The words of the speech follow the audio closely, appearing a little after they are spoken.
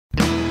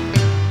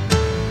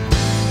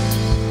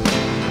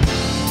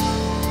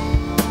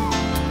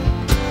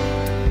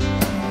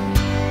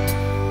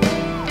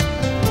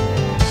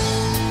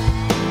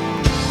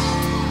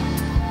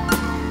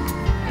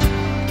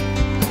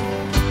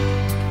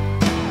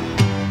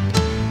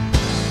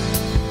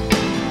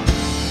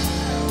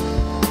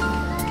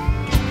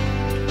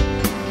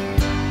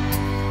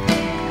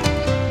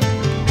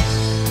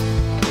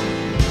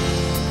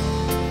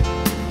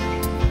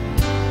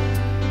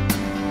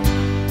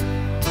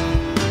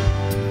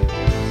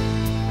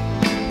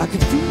can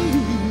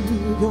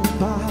feel your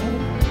power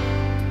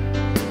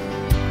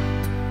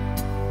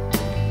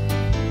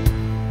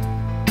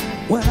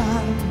when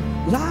I'm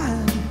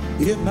lying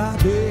in my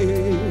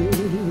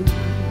bed.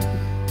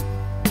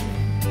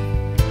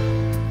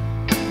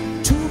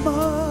 Too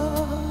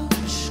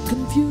much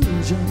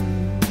confusion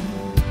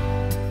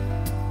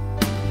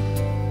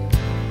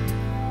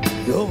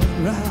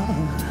going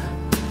round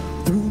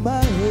through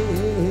my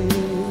head,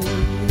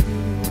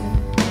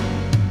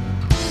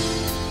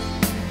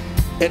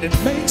 and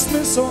it makes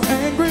me so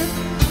angry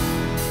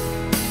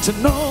to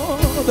know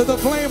that the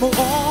flame will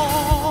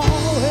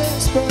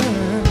always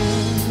burn.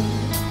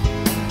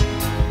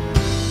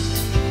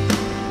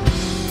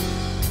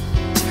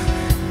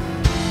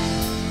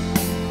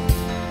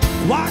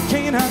 Why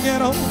can't I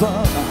get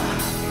over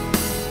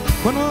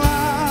when I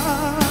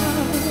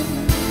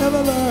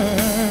never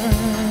learn?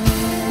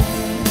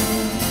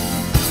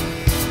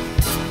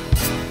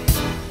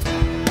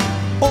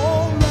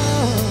 Oh,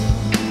 love,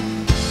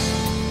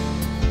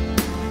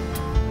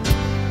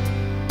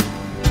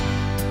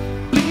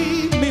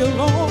 leave me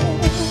alone.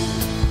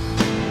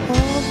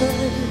 Oh,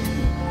 baby.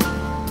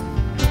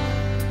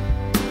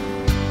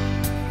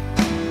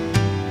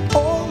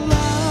 Oh,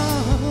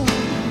 love,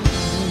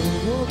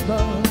 oh,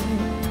 love.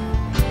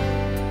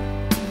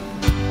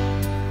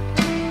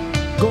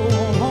 Go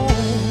home.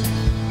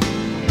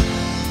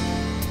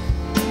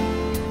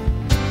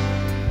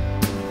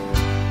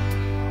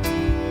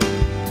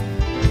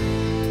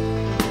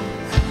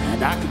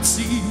 And I can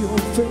see your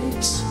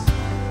face,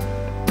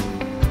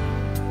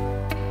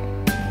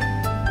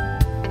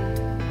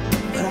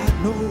 but I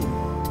know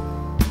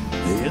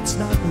it's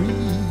not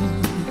real.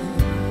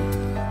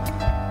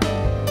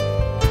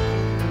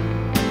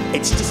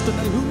 It's just an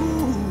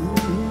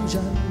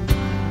illusion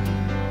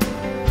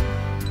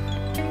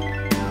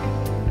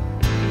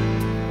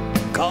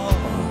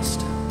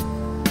caused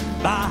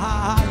by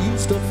how I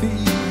used to feel.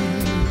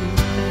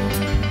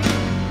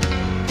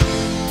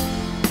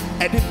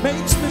 And it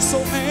makes me so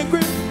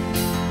angry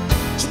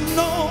to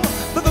know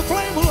that the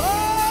flame will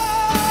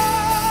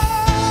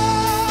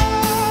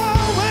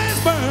always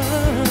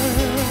burn.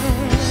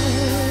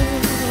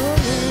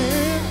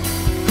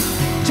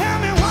 Tell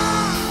me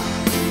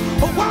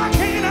why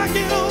can't I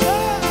get over?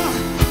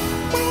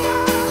 When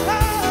will I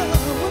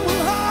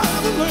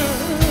ever learn?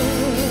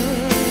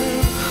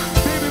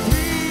 Baby,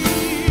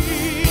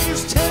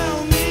 please tell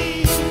me.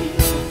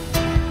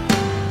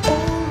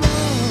 Oh,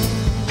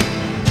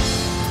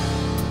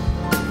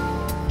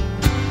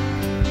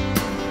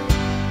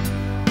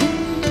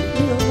 leave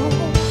me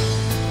alone.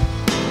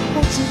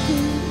 Won't you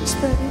please,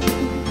 baby?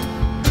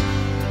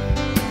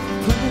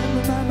 Playing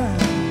with my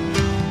mind.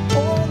 Oh,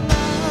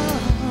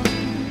 love.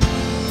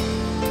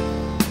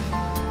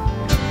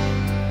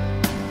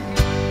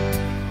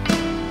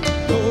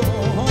 Go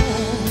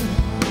home,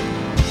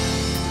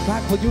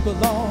 back where you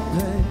belong,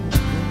 baby.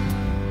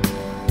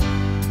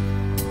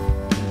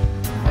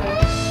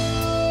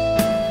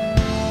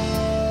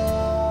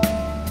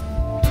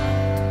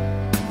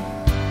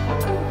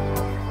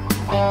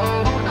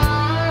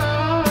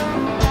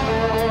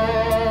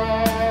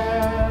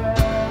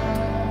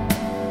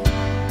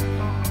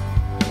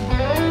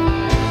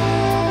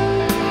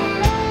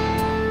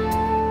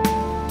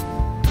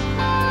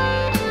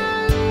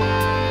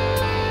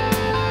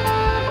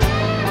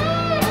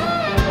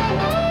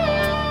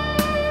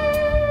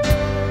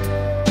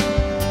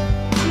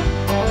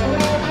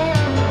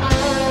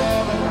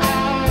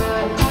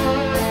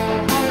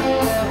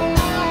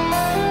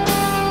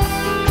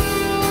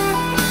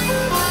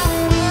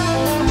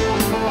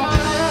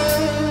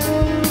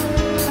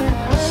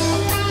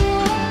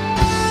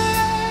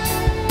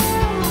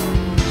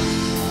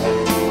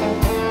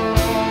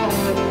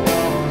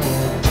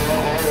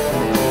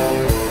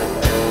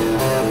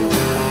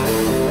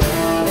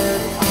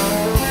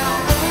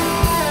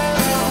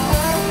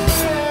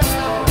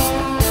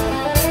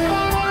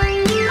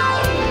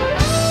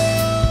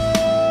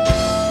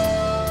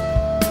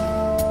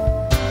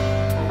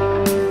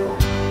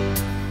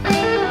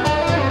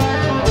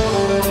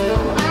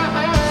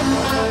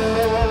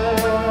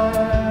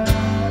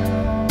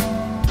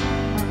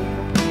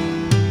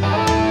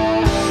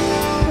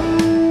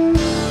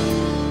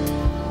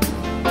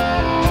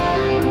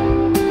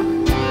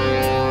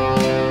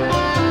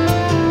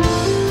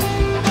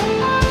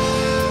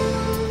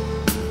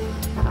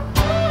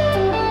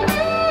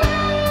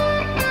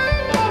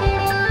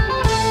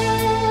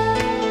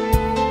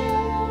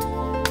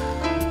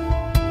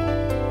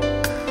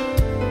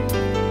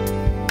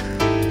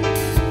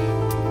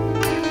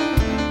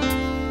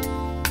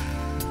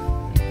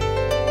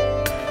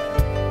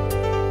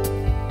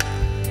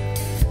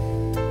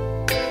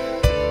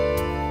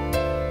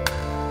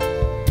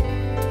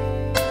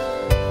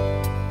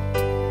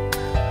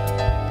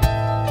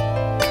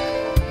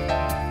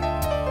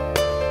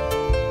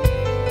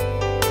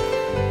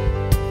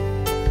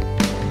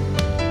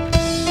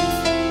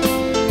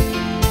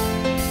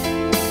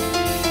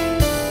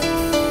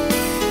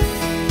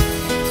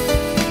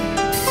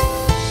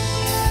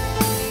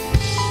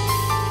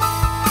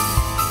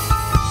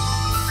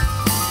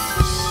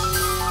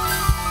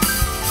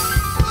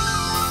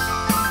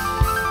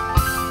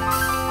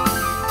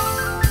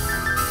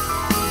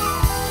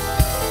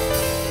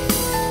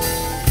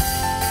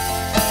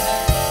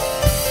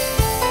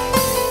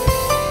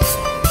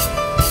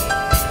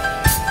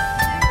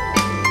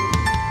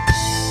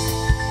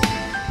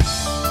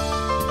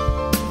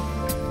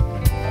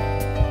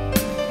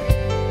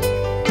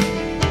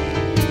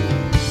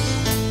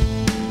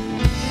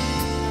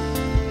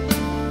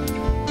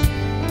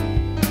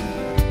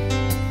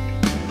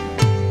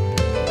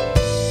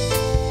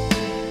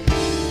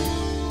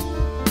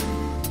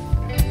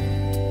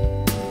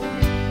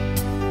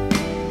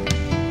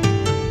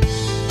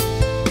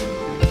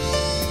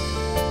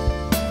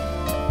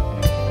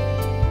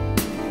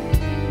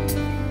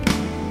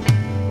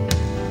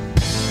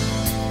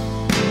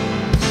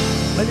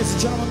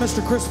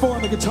 Mr. Chris Ford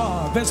on the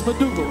guitar, Vince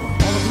McDougal on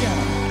the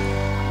piano.